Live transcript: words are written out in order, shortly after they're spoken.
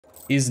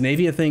Is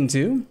Navy a thing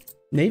too?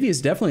 Navy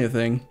is definitely a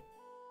thing.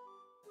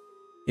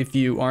 If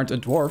you aren't a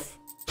dwarf.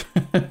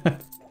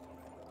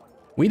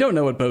 We don't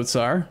know what boats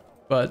are,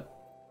 but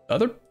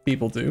other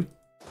people do.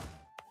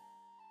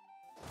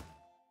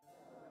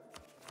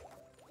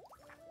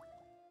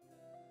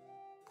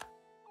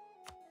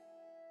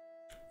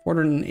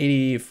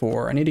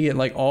 $484. I need to get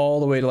like all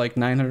the way to like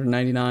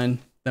 999.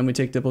 Then we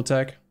take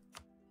Diplotech.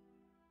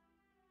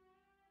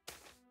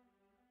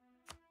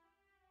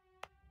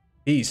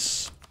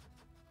 Peace.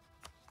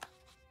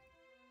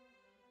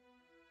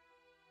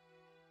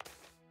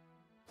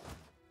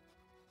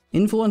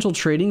 Influential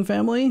trading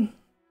family?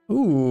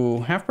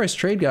 Ooh, half-price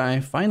trade guy.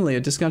 Finally, a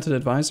discounted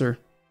advisor.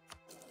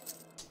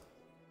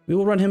 We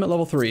will run him at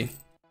level 3.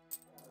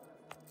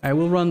 I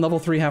will run level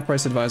 3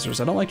 half-price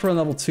advisors. I don't like to run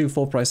level 2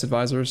 full-price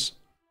advisors.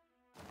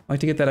 I like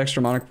to get that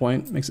extra monarch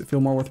point. Makes it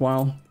feel more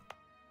worthwhile.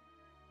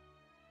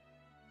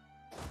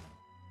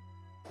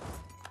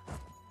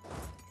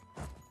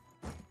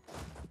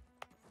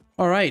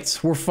 Alright,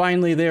 we're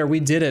finally there.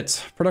 We did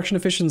it. Production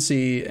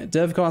efficiency.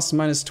 Dev costs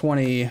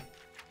 -20.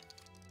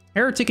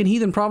 Heretic and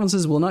heathen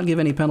provinces will not give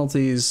any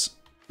penalties.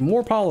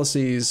 More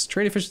policies.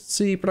 Trade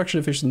efficiency,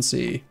 production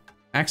efficiency.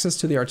 Access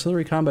to the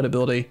artillery combat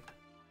ability.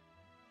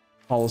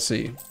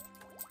 Policy.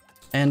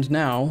 And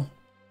now,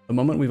 the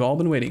moment we've all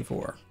been waiting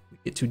for. We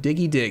get to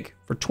Diggy Dig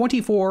for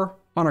 24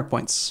 monarch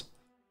points.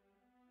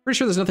 Pretty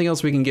sure there's nothing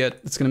else we can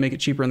get that's going to make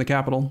it cheaper in the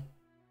capital.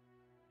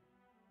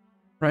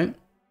 Right?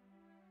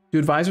 Do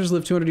advisors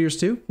live 200 years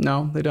too?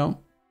 No, they don't.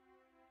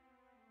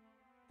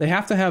 They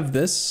have to have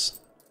this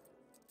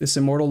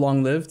immortal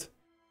long-lived.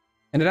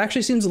 And it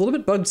actually seems a little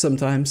bit bugged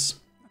sometimes.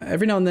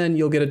 Every now and then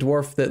you'll get a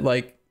dwarf that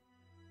like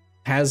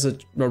has a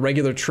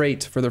regular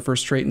trait for their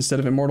first trait instead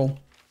of immortal.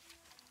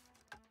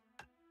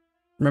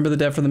 Remember the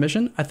dev for the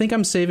mission? I think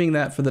I'm saving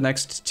that for the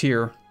next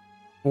tier.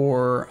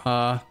 Or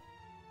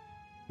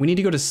we need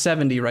to go to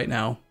 70 right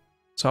now.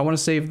 So I want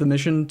to save the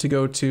mission to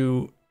go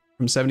to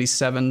from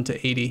 77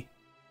 to 80.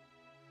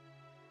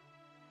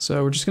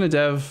 So we're just gonna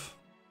dev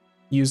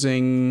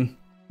using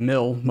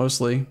mill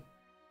mostly.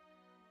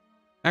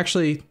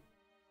 Actually,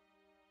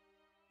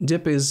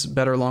 dip is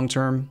better long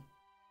term.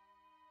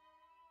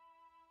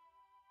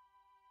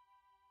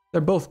 They're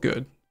both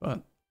good,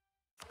 but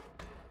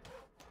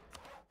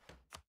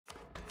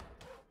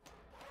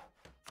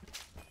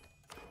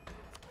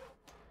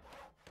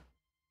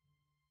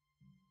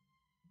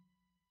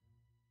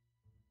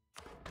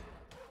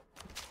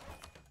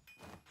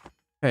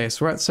okay,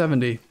 so we're at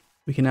 70.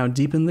 We can now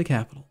deepen the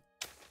capital.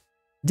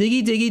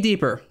 Diggy, diggy,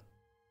 deeper.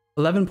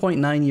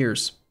 11.9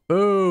 years.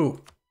 Boo!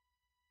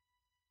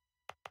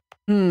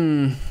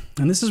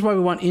 And this is why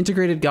we want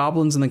integrated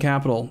goblins in the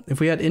capital. If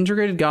we had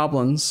integrated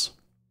goblins...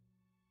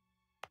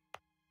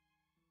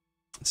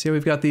 See how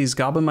we've got these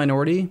goblin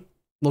minority,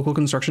 local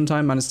construction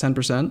time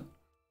 -10%.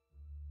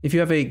 If you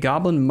have a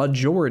goblin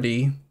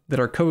majority that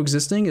are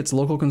coexisting, it's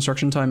local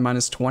construction time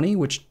 -20,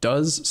 which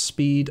does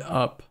speed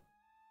up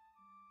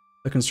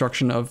the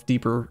construction of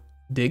deeper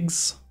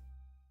digs.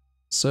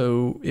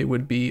 So it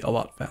would be a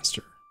lot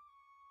faster.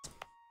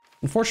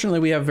 Unfortunately,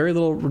 we have very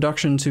little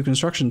reduction to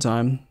construction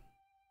time,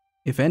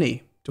 if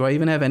any. Do I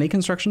even have any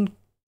construction?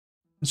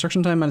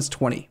 Construction time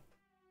 -20.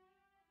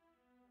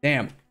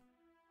 Damn.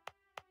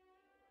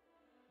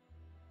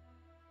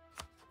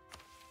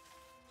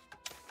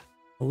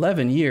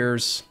 $11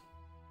 years.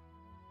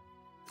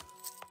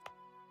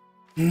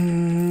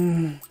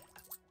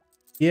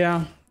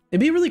 Yeah. It'd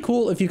be really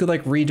cool if you could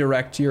like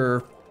redirect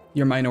your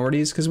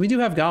minorities, because we do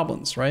have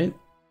goblins, right?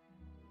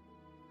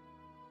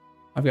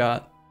 I've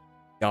got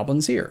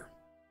goblins here.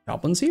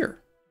 Goblins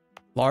here.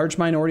 Large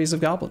minorities of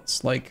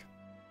goblins. Like,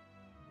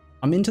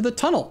 I'm into the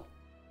tunnel.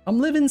 Come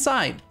live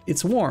inside.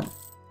 It's warm.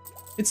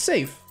 It's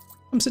safe.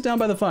 Come sit down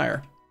by the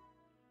fire.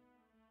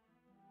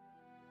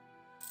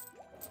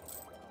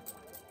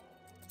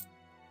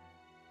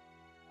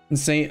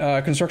 Insane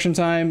construction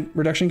time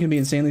reduction can be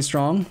insanely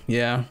strong.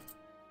 Yeah.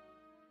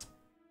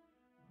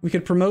 We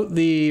could promote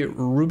the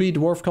ruby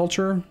dwarf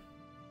culture.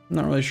 I'm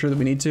not really sure that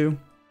we need to.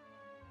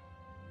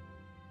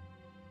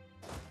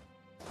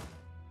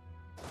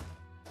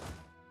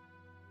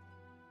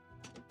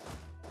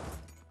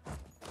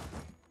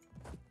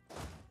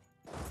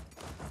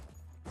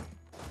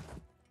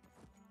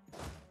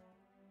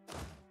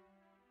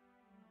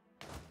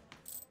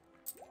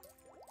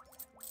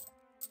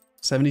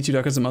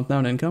 $72 a month now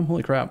in income?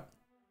 Holy crap.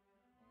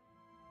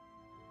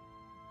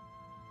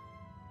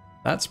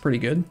 That's pretty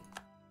good.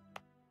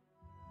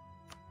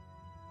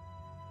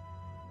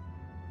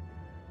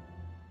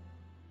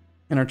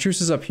 And our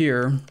truce is up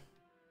here. I'm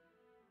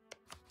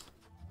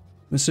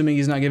assuming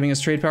he's not giving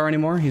us trade power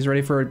anymore. He's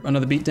ready for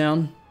another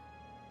beatdown.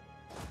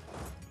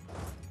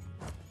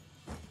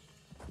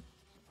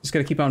 Just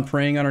gotta keep on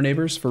preying on our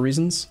neighbors for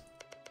reasons.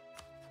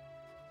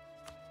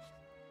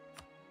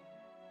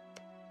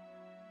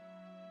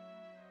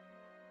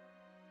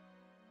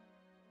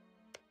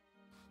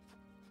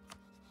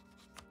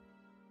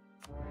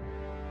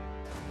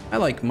 I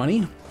like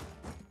money.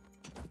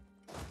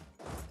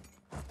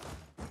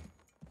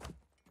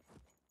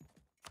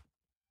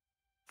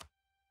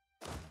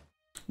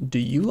 Do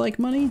you like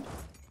money?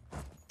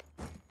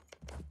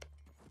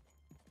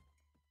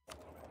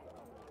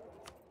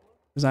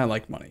 Because I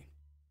like money.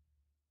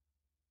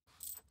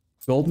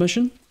 Gold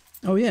mission?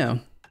 Oh yeah.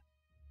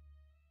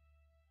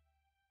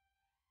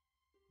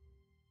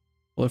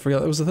 Well, I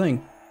forgot that was the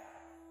thing.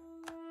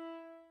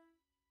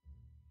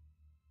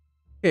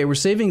 Okay, we're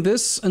saving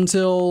this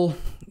until...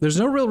 There's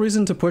no real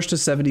reason to push to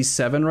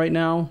 77 right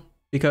now,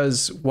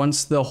 because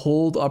once the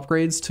hold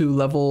upgrades to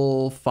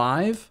level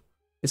 5,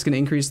 it's going to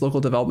increase local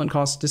development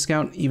cost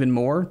discount even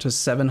more to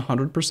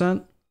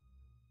 700%.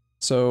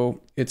 So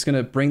it's going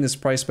to bring this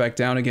price back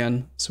down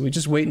again. So we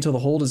just wait until the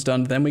hold is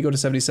done, then we go to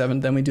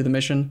 77, then we do the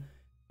mission.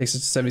 Takes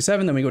us to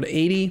 77, then we go to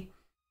 80,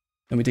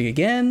 then we dig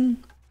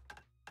again.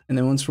 And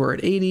then once we're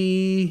at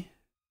 80,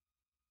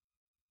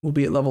 we'll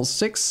be at level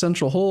 6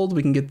 central hold.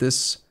 We can get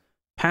this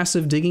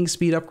passive digging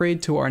speed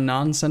upgrade to our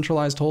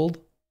non-centralized hold,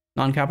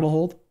 non-capital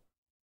hold.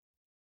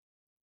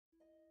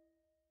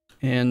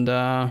 And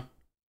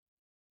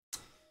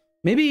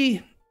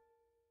maybe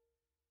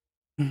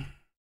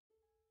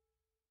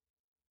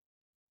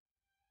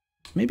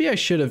I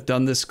should have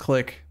done this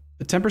click.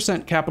 The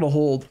 10% capital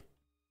hold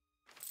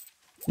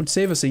would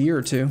save us a year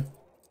or two.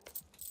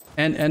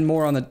 And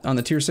more on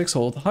the tier 6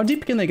 hold. How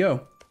deep can they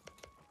go?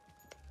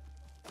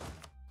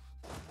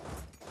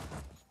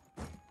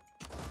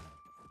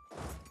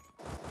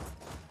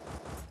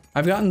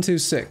 I've gotten to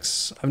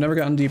 6. I've never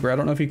gotten deeper. I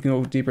don't know if you can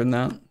go deeper than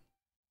that.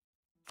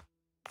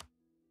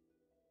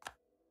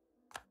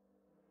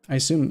 I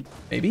assume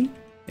maybe?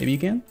 Maybe you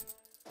can?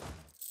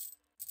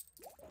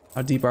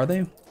 How deep are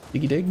they?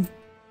 Diggy dig?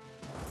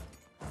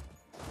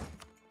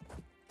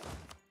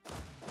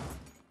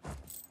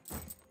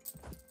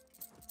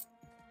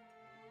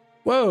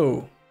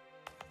 Whoa!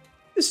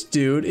 This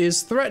dude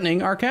is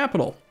threatening our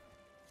capital.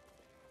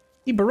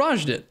 He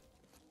barraged it.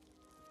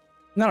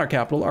 Not our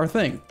capital, our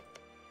thing.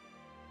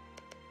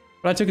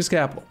 But I took his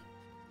capital.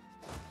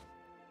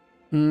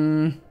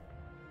 How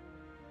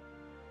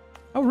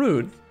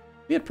rude.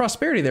 We had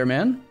prosperity there,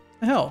 man. What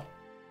the hell?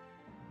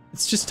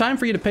 It's just time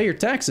for you to pay your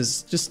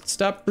taxes. Just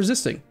stop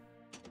resisting.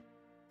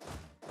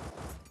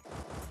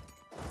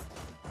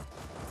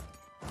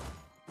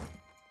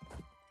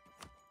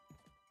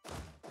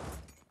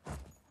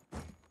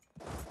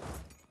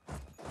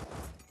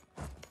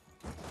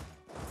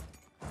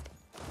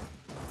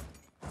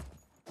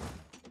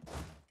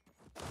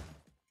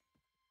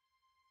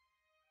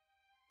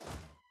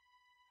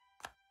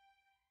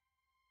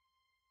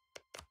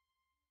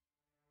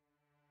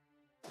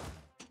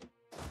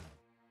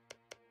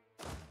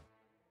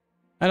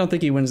 I don't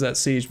think he wins that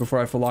siege before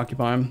I full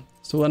occupy him.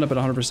 So we'll end up at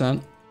 100%.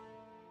 And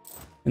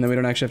then we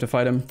don't actually have to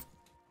fight him.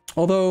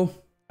 Although,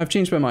 I've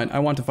changed my mind. I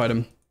want to fight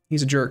him.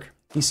 He's a jerk.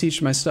 He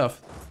sieged my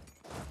stuff.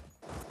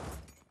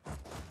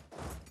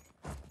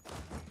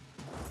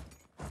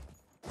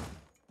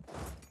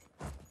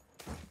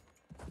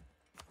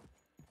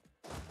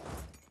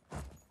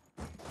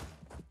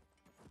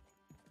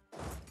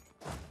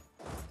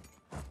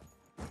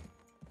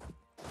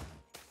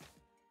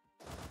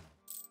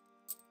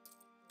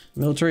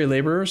 Military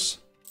laborers.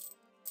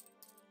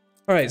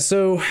 All right,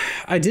 so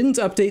I didn't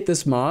update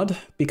this mod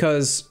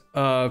because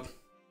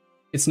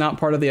it's not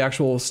part of the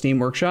actual Steam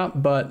Workshop,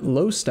 but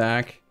low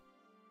stack.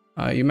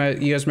 You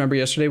guys remember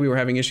yesterday we were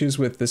having issues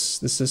with this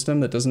system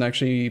that doesn't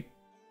actually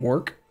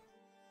work.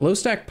 Low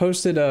stack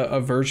posted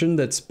a version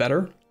that's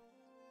better,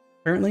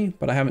 apparently,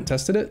 but I haven't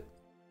tested it.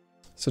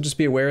 So just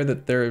be aware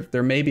that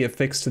there may be a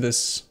fix to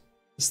this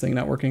thing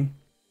not working.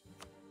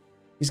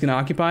 He's gonna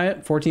occupy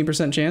it,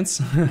 14%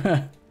 chance.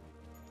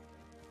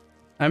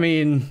 I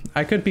mean,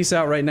 I could peace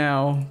out right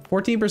now.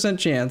 14%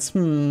 chance.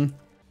 All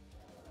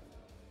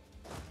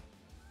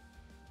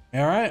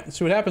right, let's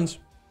see what happens.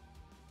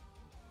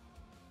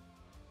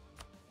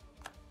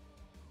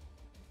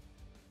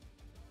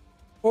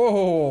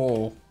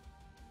 Oh,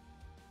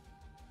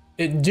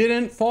 it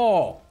didn't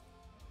fall.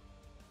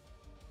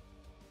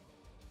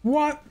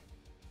 What?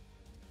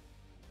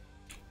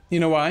 You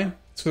know why?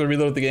 It's because I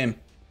reloaded the game.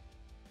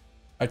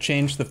 I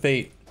changed the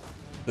fate.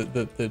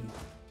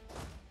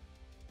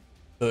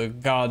 The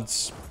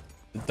gods,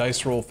 the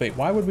dice roll fate.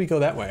 Why would we go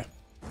that way?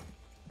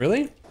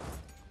 Really?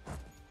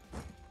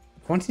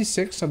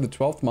 26th of the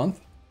 12th month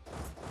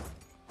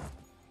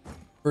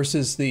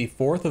versus the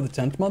 4th of the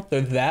 10th month?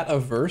 They're that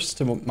averse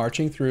to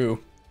marching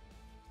through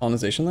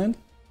colonization land?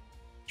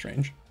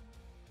 Strange.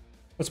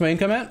 What's my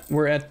income at?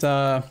 We're at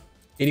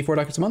 84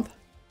 ducats a month.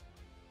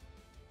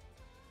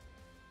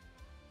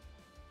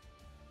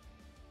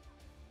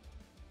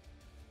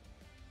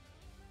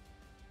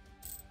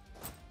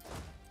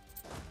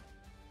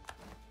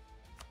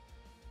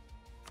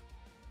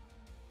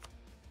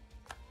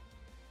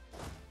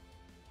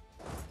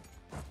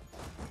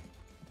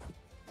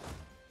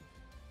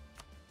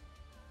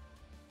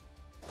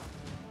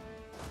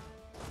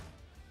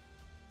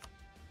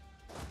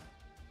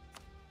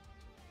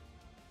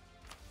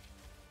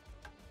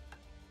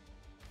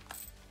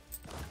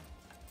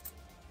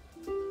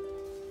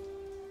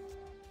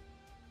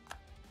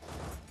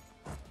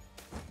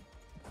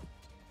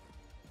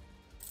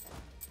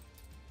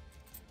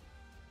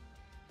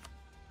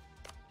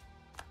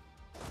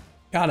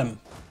 Got him.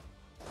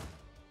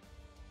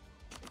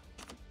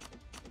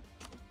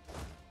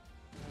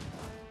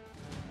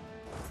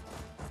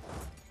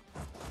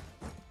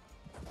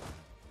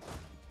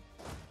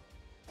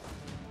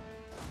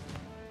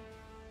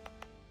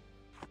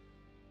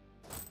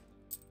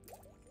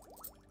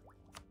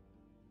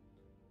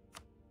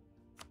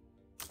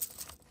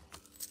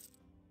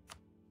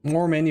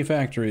 More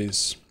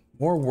manufactories,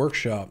 more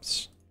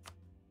workshops.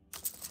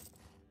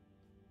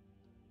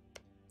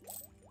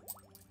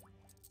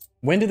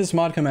 When did this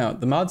mod come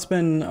out? The mod's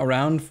been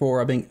around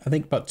for, I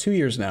think about 2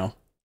 years now.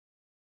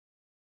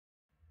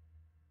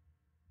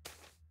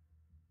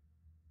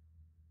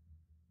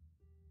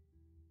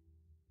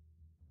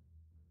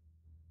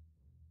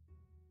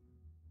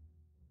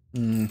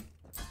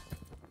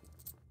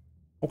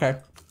 Okay.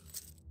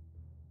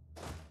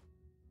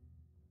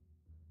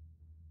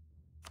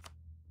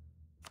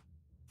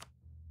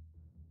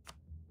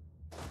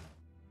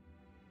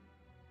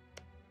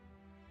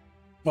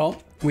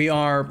 Well, we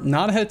are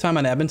not ahead of time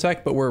on admin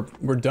tech, but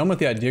we're done with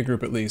the idea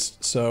group at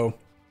least. So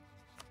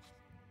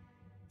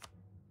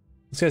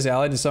this guy's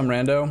allied to some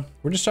rando.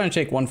 We're just trying to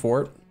take one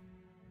fort.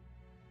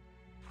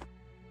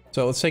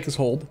 So let's take his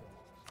hold.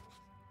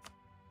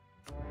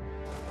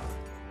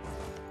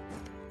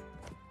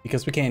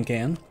 Because we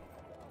can.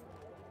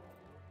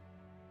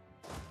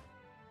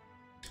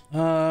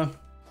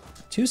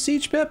 2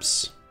 siege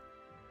pips?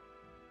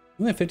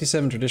 We have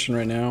 57 tradition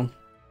right now.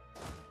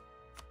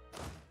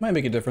 Might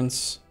make a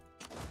difference.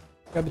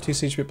 Grab the 2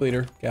 siege pip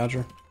leader,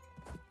 Gouger.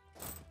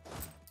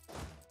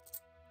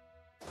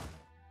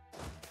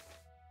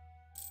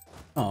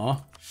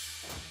 Aw.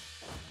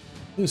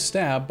 Lose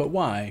stab, but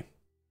why?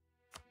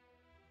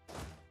 I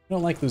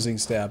don't like losing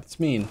stab, it's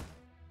mean.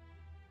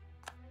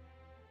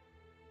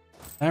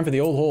 Time for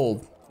the old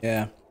hold.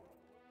 Yeah.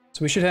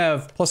 So we should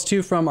have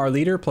 +2 from our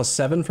leader,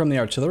 +7 from the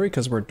artillery,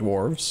 because we're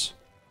dwarves.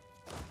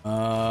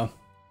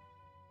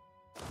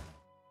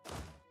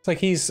 Looks like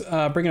he's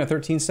bringing a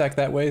 13 stack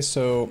that way,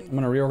 so I'm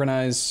going to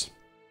reorganize.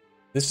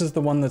 This is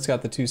the one that's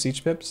got the 2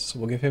 siege pips, so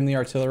we'll give him the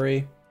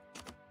artillery.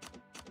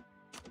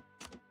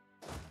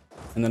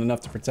 And then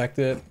enough to protect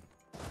it.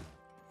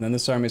 And then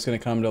this army is going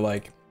to come to,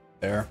 like,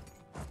 there.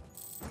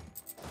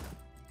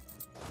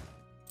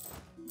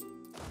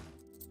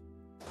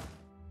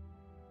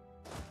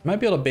 Might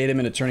be able to bait him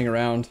into turning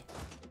around.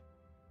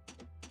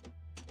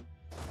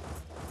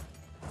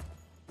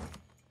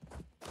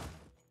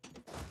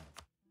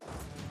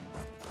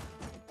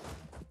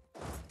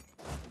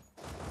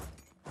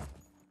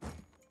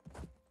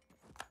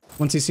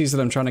 Once he sees that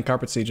I'm trying to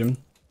carpet siege him.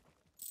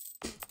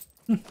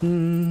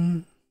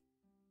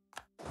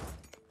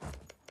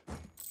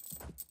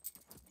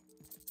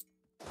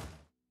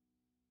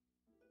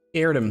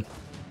 Scared him.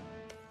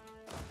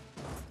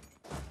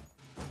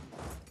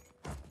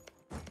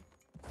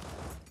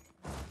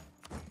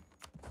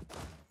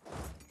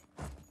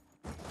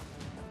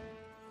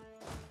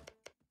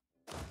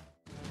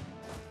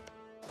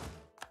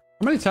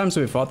 How many times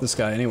have we fought this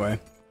guy anyway?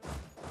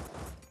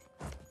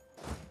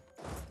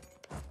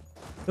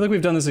 I feel like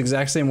we've done this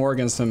exact same war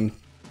against him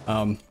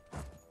a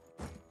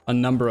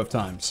number of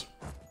times.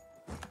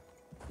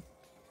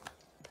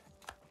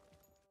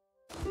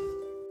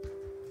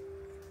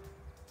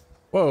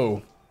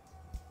 Whoa.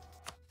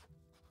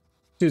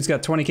 Dude's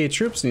got 20k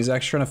troops and he's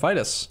actually trying to fight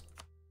us.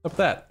 What's up with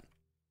that?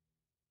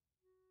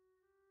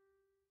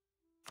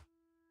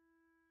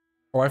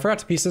 Oh, I forgot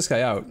to piece this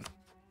guy out.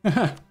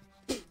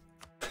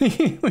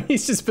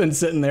 He's just been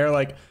sitting there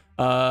like,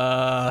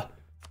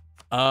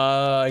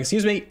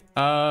 excuse me,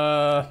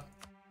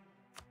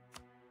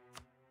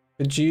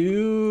 could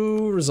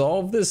you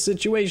resolve this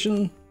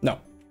situation? No.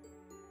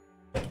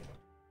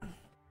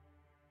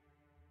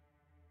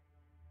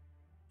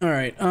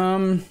 Alright,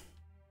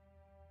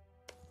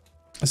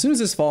 as soon as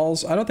this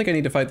falls, I don't think I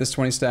need to fight this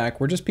 20 stack.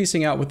 We're just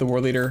piecing out with the war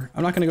leader.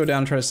 I'm not gonna go down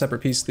and try to separate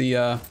piece the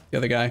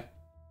other guy.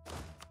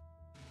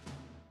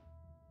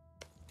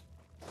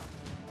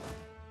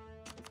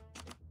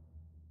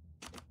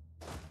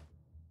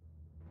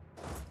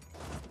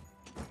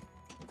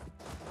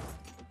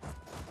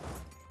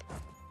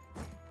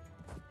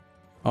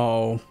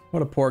 Oh,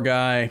 what a poor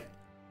guy.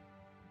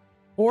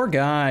 Poor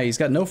guy. He's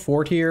got no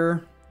fort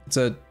here. It's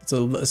a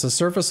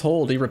surface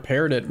hold. He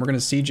repaired it. We're gonna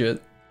siege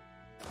it.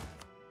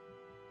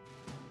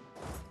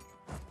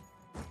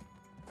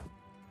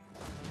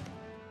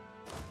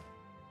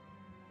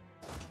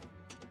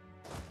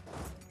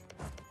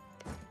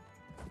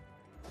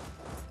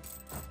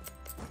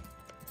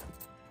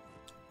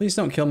 Please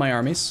don't kill my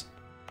armies.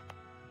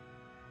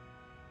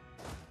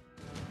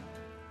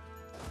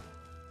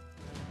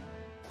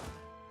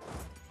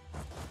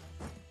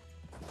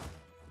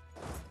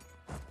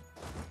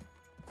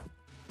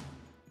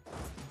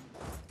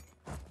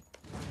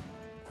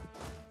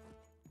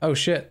 Oh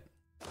shit.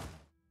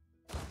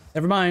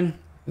 Never mind.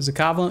 There's a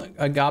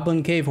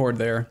goblin cave horde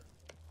there.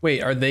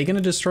 Wait, are they gonna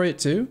destroy it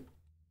too?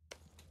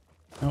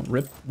 Oh,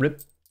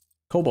 rip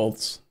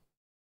kobolds.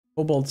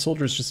 Kobold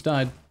soldiers just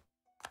died.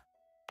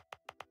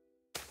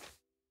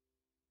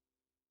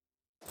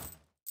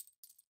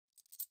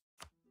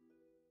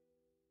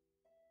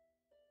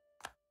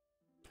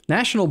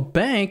 National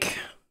Bank.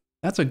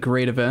 That's a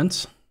great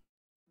event.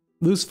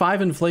 Lose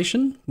 5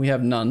 inflation. We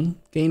have none.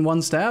 Gain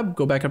 1 stab.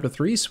 Go back up to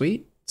 3.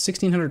 Sweet.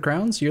 1,600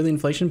 crowns. Yearly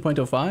inflation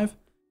 0.05.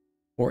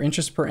 Or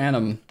interest per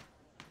annum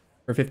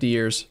for 50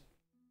 years.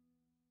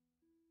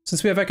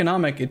 Since we have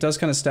economic, it does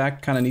kind of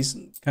stack kind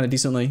of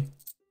decently.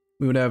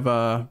 We would have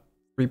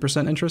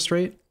 3% interest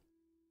rate.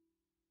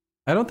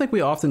 I don't think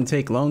we often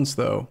take loans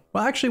though.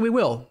 Well, actually we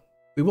will.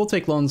 We will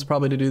take loans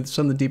probably to do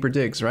some of the deeper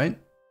digs, right?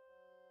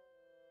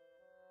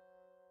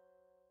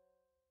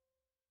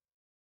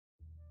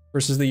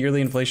 Versus the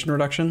yearly inflation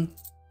reduction.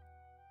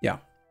 Yeah.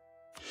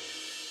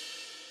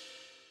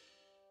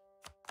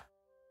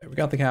 Okay, we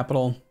got the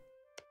capital.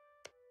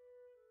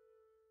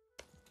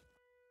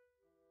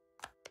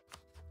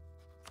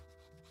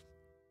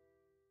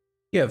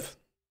 Give.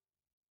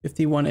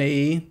 51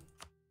 AE.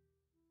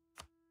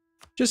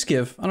 Just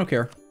give. I don't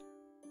care.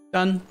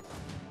 Done.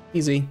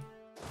 Easy.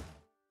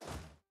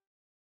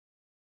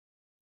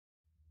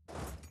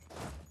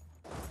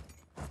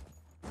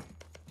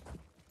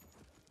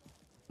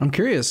 I'm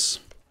curious.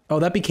 Oh,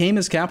 that became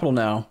his capital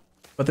now,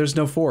 but there's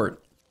no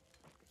fort.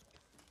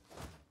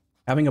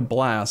 Having a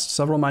blast.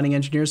 Several mining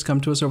engineers come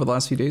to us over the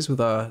last few days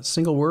with a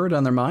single word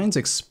on their minds: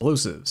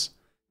 explosives.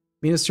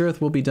 Minas Tirith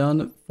will be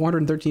done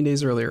 413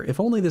 days earlier. If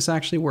only this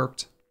actually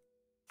worked.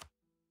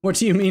 What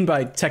do you mean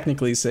by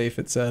technically safe,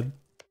 it said.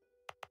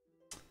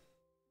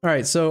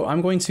 Alright, so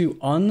I'm going to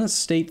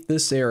unstate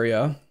this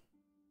area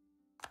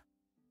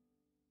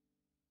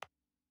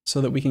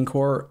so that we can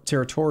core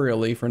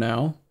territorially for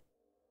now.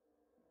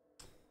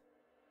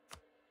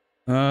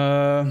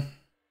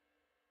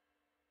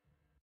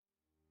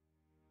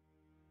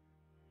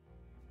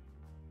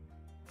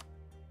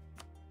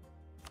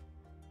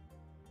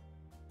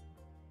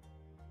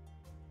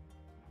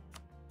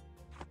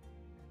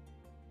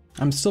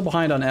 I'm still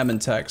behind on admin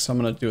tech, so I'm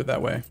going to do it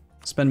that way.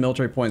 Spend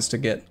military points to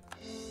get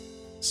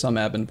some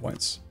admin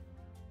points.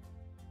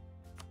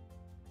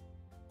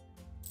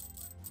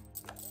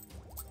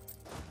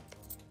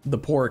 The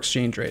poor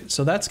exchange rate.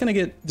 So that's going to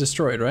get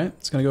destroyed, right?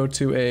 It's going to go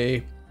to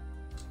a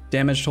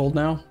damaged hold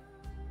now.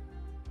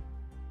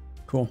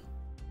 Cool.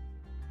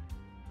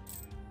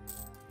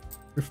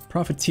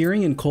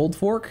 Profiteering in Cold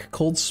Fork.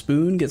 Cold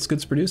Spoon gets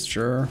goods produced.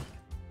 Sure.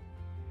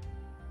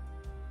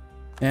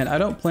 And I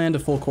don't plan to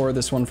full core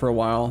this one for a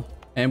while.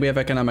 And we have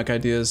economic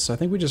ideas, so I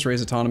think we just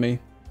raise autonomy.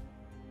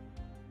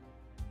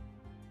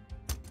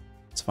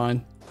 It's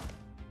fine.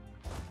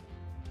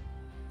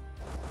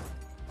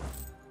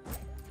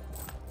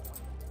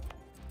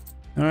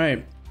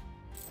 Alright.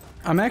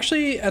 I'm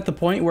actually at the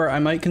point where I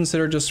might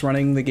consider just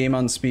running the game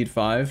on speed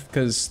 5,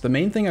 because the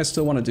main thing I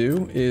still want to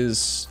do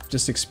is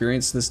just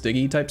experience this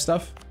diggy type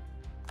stuff.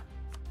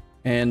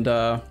 And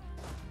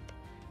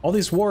all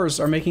these wars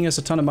are making us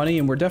a ton of money,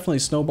 and we're definitely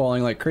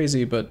snowballing like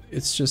crazy, but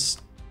it's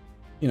just,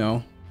 you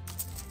know,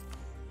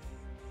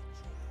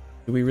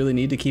 do we really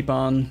need to keep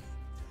on?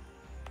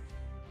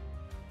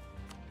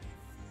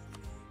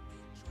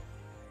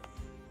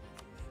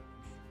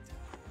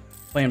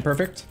 Playing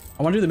perfect.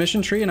 I want to do the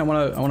mission tree, and I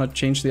want to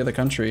change the other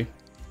country,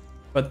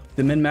 but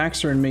the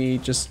min-maxer in me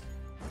just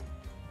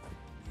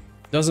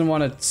doesn't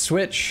want to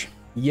switch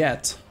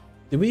yet.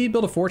 Did we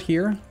build a fort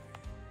here?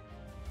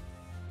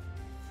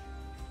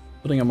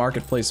 Building a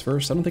marketplace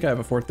first. I don't think I have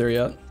a fort there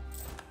yet.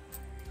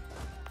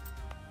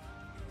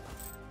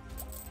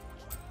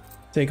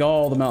 Take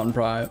all the mountain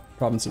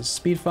provinces.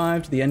 Speed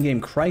 5 to the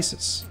endgame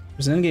crisis.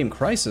 There's an endgame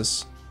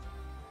crisis.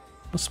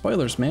 No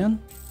spoilers,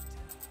 man.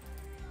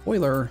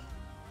 Spoiler.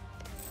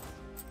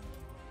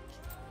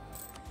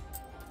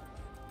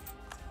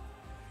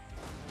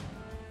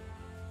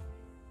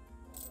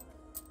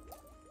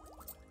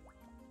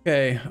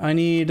 Okay, I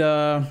need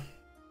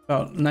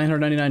about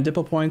 999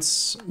 Diplo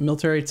points.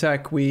 Military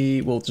tech,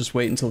 we will just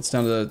wait until it's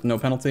down to no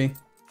penalty.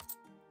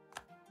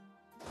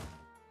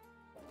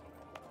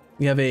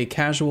 We have a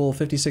casual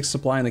 56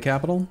 supply in the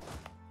capital.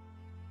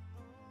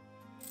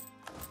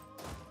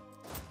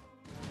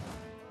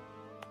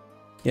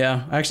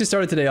 Yeah, I actually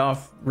started today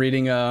off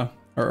reading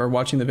or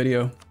watching the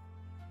video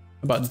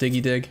about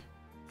Diggy Dig.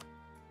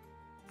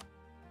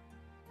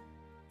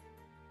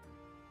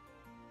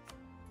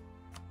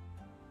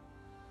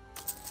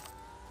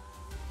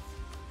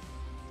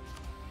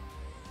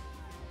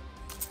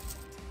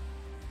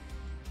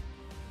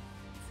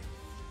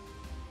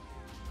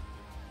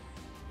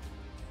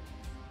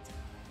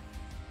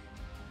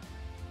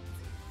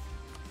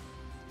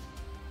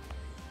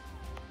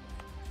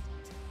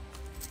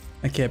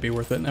 That can't be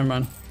worth it. Never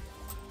mind.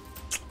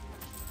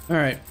 All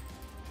right.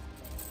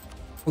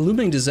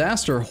 Looming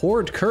disaster.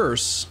 Horde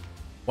curse.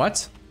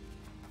 What?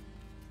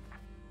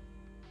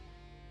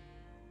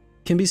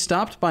 Can be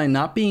stopped by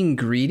not being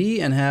greedy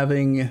and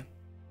having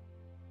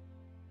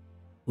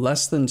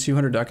less than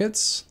 200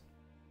 ducats?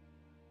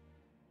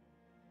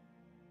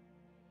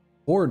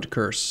 Horde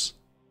curse.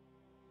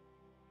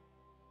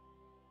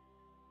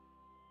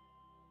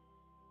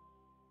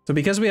 So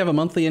because we have a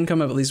monthly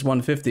income of at least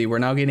 150, we're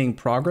now gaining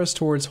progress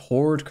towards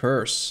Horde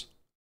Curse.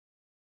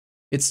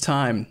 It's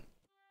time.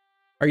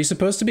 Are you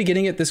supposed to be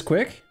getting it this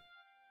quick?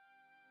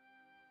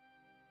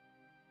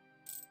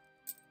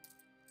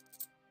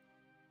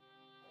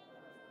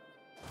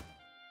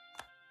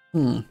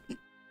 Hmm.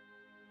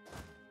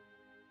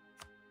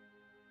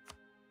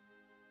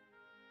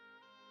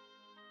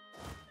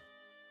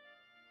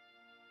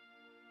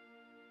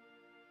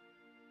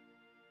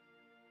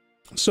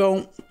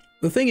 So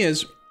the thing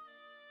is,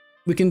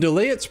 we can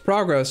delay its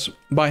progress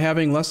by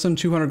having less than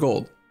 200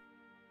 gold.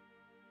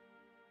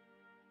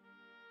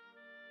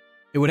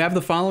 It would have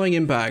the following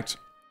impact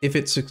if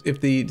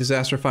the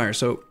disaster fires.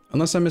 So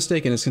unless I'm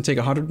mistaken, it's going to take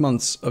 100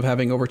 months of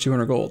having over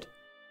 200 gold.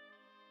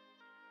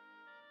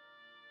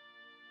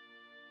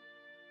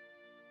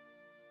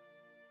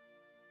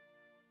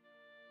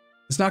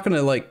 It's not going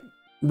to like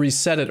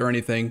reset it or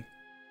anything.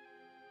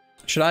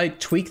 Should I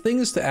tweak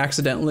things to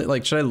accidentally,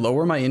 like, should I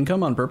lower my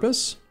income on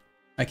purpose?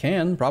 I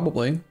can,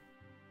 probably.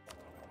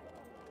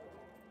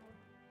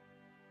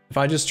 If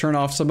I just turn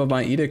off some of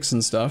my edicts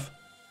and stuff.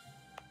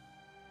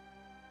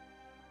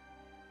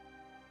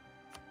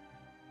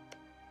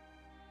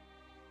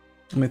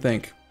 Let me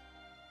think.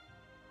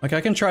 Like,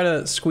 I can try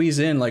to squeeze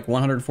in like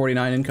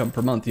 149 income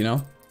per month, you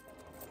know?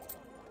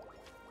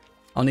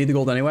 I'll need the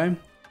gold anyway.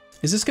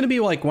 Is this gonna be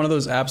like one of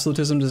those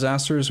absolutism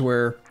disasters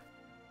where...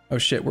 Oh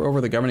shit, we're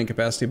over the governing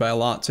capacity by a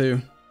lot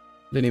too.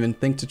 Didn't even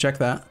think to check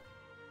that.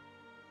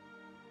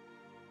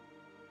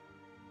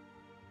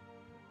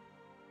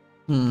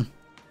 Hmm.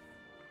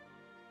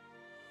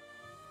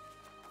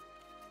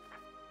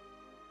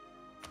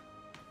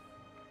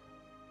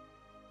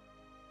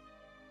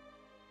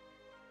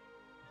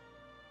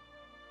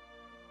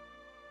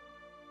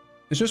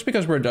 It's just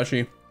because we're a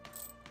duchy.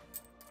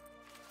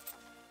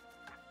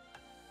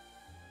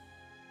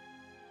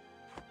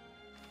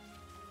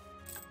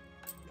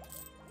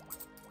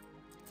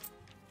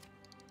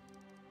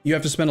 You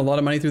have to spend a lot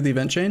of money through the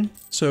event chain,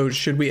 so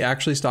should we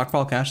actually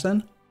stockpile cash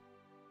then?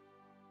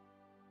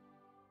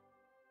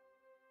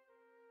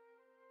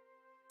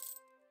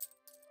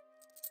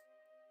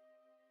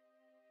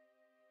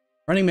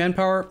 Running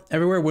manpower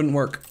everywhere wouldn't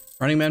work.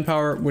 Running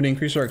manpower would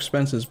increase our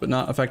expenses, but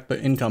not affect the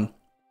income.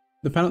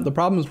 The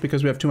problem is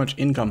because we have too much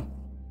income.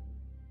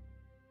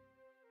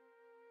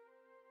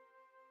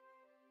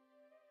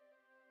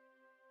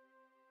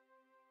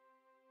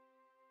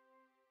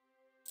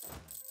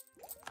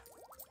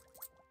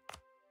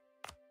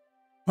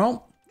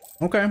 Well,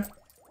 okay.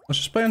 Let's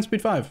just play on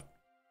speed 5.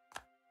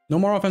 No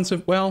more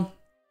offensive. Well,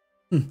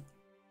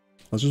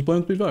 let's just play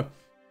on speed 5.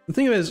 The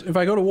thing is, if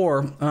I go to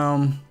war,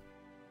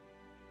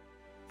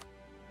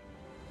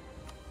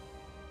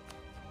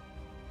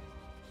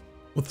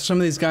 with some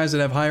of these guys that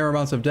have higher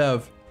amounts of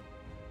dev,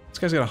 this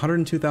guy's got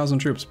 102,000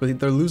 troops, but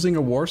they're losing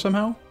a war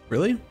somehow?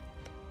 Really?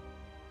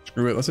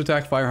 Screw it, let's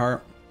attack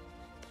Fireheart.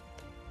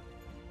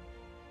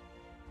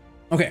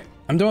 Okay,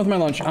 I'm done with my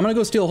lunch. I'm gonna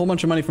go steal a whole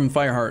bunch of money from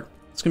Fireheart.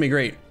 It's gonna be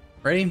great.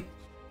 Ready?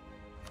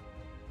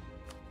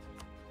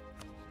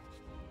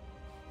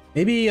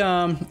 Maybe,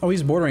 oh,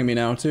 he's bordering me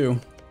now, too.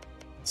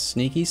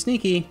 Sneaky,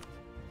 sneaky.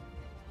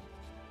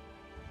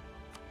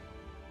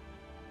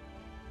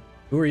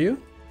 Who are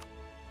you?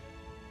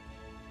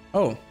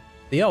 Oh,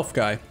 the elf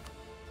guy.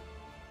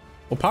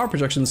 Well, power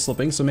projection's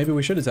slipping, so maybe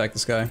we should attack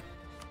this guy.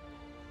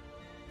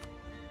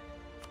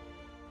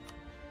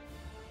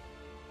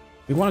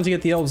 We wanted to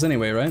get the elves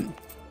anyway, right?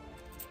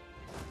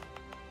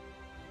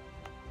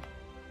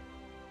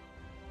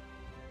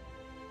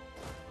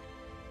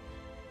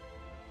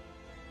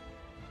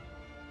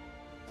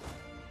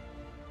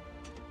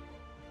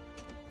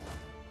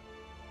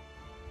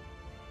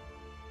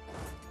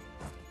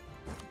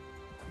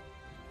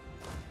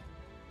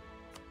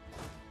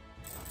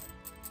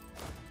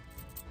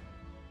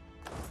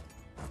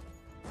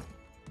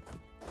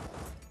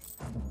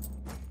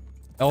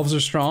 Elves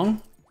are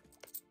strong.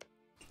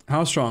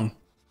 How strong?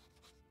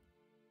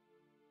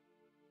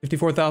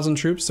 54,000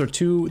 troops.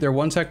 They're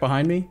one tech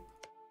behind me.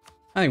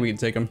 I think we can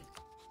take them.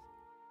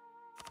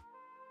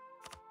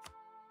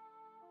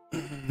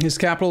 His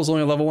capital is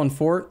only a level 1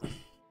 fort.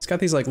 It's got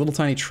these like little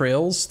tiny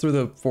trails through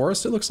the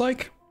forest, it looks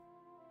like.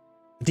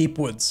 Deep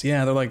woods.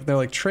 Yeah, they're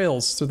like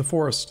trails through the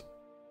forest.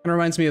 Kind of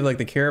reminds me of like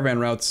the caravan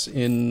routes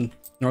in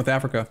North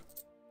Africa.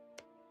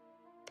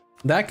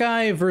 That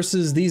guy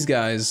versus these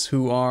guys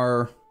who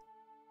are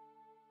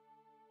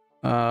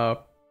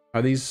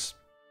these,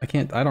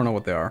 I don't know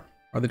what they are.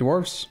 Are they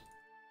dwarves?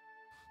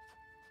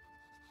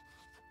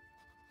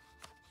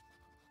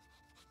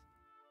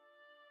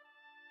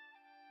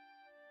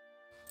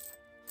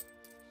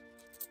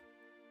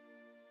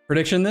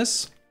 Prediction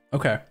this?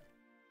 Okay.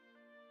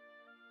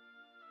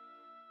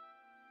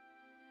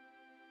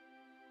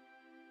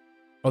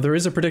 Oh, there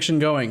is a prediction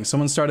going.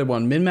 Someone started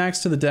one. Min-max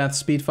to the death,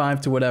 speed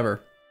 5 to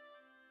whatever.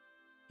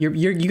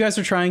 You guys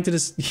are trying to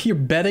just, you're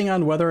betting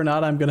on whether or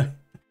not I'm gonna...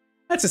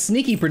 That's a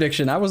sneaky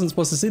prediction. I wasn't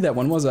supposed to see that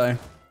one, was I?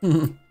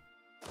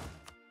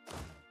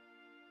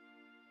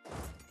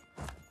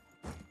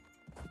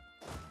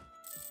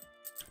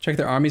 Check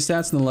their army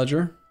stats in the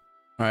ledger.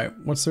 Alright,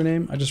 what's their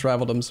name? I just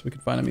rivaled them so we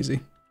could find them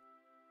easy.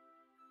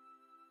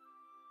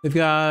 They've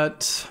got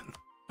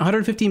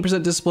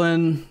 115%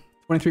 discipline,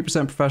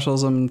 23%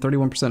 professionalism,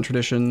 31%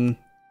 tradition.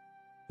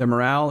 Their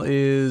morale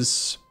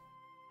is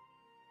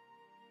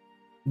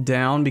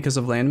down because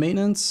of land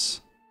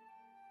maintenance?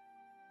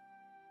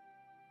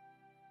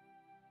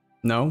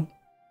 No.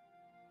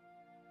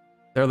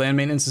 Their land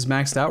maintenance is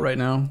maxed out right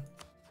now.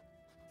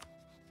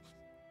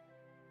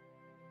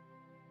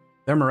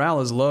 Their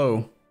morale is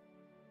low.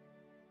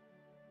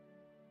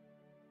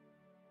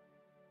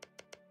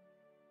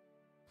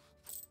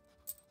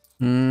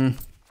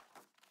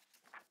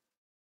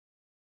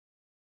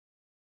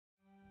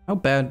 How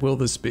bad will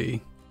this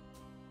be?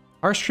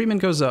 Harsh treatment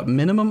goes up.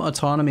 Minimum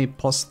autonomy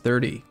plus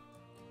 30.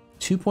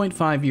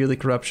 2.5 yearly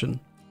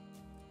corruption.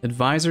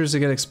 Advisors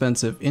get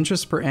expensive.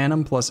 Interest per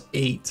annum plus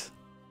 8.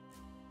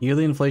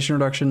 Yearly inflation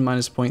reduction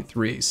minus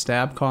 0.3.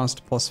 Stab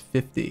cost plus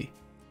 50.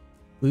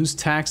 Lose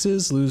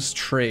taxes, lose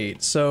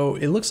trade. So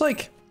it looks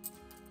like,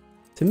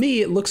 to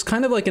me, it looks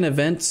kind of like an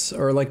event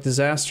or like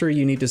disaster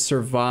you need to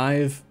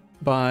survive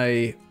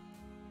by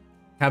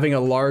having a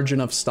large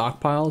enough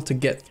stockpile to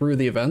get through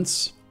the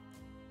events.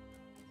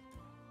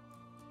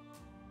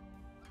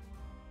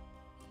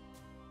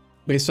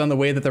 Based on the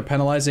way that they're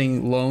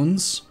penalizing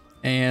loans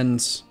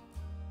and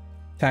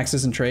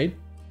taxes and trade.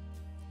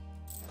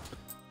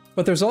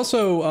 But there's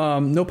also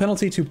no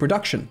penalty to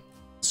production.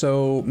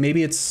 So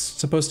maybe it's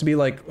supposed to be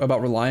like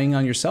about relying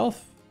on yourself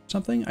or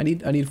something. I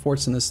need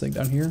forts in this thing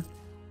down here.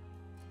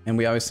 And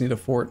we obviously need a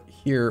fort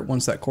here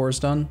once that core is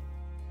done.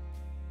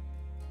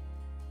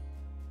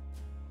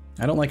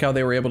 I don't like how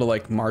they were able to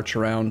like march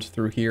around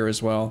through here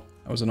as well.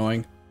 That was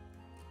annoying.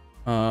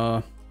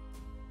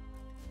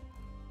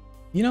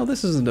 You know,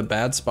 this isn't a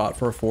bad spot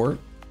for a fort.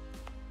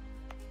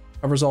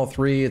 Covers all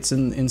three. It's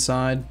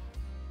inside.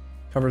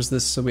 Covers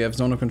this so we have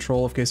zone of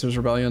control in case there's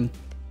rebellion.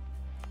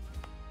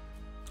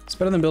 It's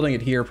better than building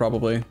it here,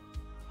 probably.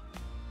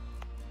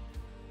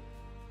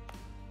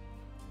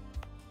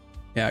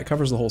 Yeah, it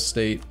covers the whole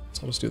state,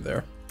 so I'll just do it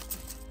there.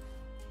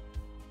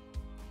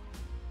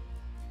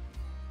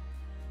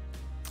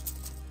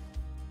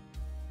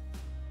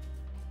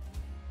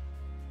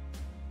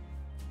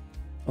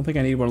 I don't think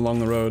I need one along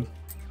the road.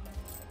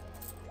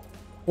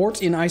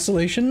 Fort in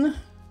isolation.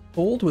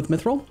 Hold with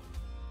Mithril.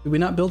 Did we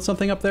not build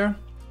something up there?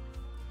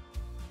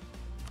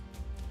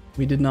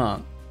 We did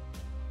not.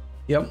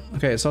 Yep.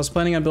 Okay, so I was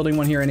planning on building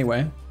one here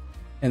anyway.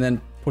 And then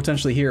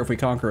potentially here if we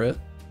conquer it.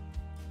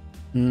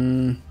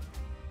 I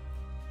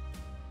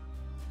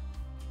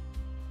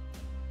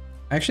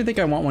actually think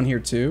I want one here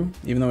too,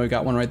 even though we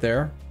got one right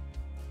there.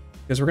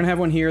 Because we're going to have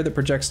one here that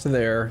projects to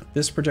there.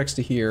 This projects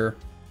to here.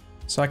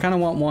 So I kind of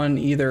want one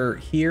either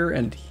here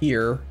and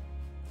here,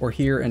 or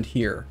here and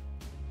here.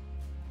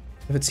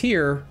 If it's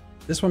here,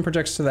 this one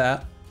projects to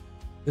that.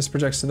 This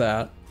projects to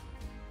that.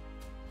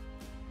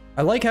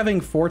 I like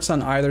having forts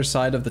on either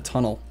side of the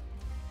tunnel.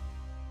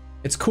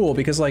 It's cool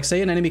because, like,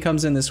 say an enemy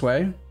comes in this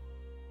way,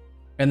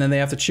 and then they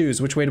have to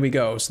choose which way do we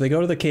go. So they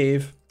go to the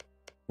cave,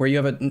 where you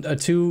have a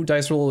 2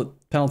 dice roll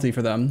penalty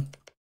for them.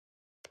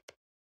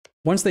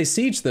 Once they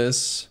siege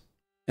this,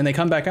 and they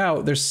come back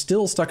out, they're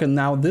still stuck in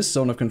now this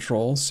zone of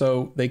control,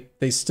 so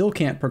they still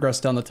can't progress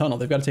down the tunnel.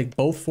 They've got to take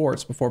both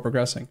forts before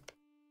progressing.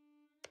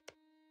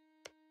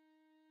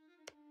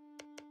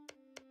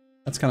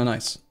 That's kind of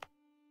nice.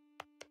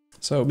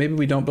 So maybe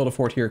we don't build a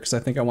fort here because I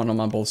think I want them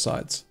on both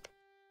sides.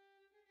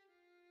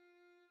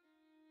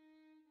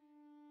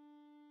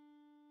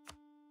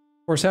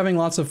 Of course, having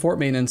lots of fort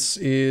maintenance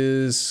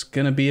is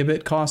going to be a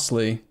bit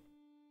costly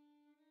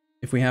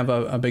if we have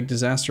a big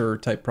disaster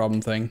type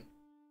problem thing.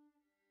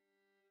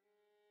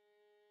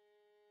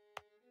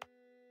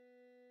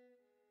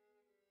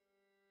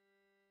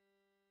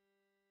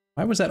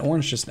 Why was that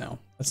orange just now?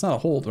 That's not a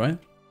hold, right?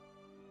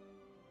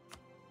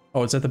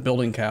 Oh, it's at the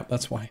building cap,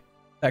 that's why.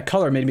 That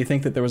color made me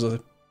think that there was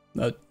a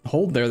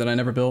hold there that I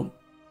never built.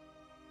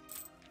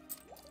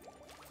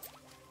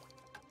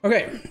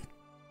 Okay.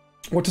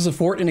 What does a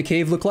fort in a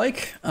cave look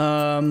like?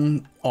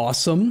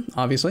 Awesome,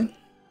 obviously.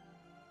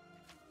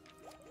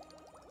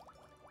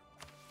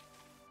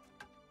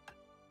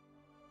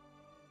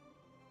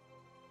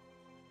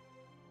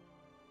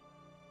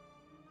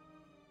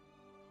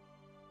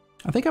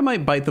 I think I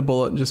might bite the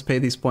bullet and just pay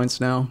these points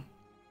now.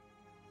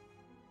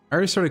 I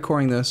already started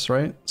coring this,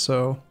 right?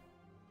 So,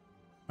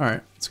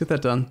 alright, let's get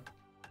that done.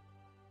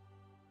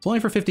 It's only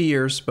for 50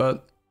 years,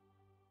 but...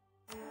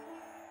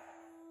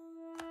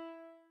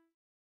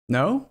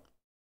 No?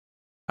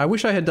 I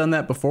wish I had done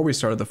that before we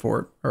started the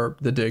fort, or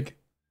the dig.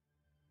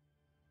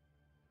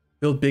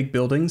 Build big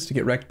buildings to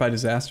get wrecked by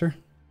disaster.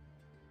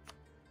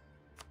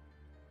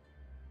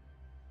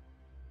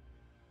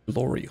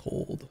 Glory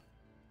hold.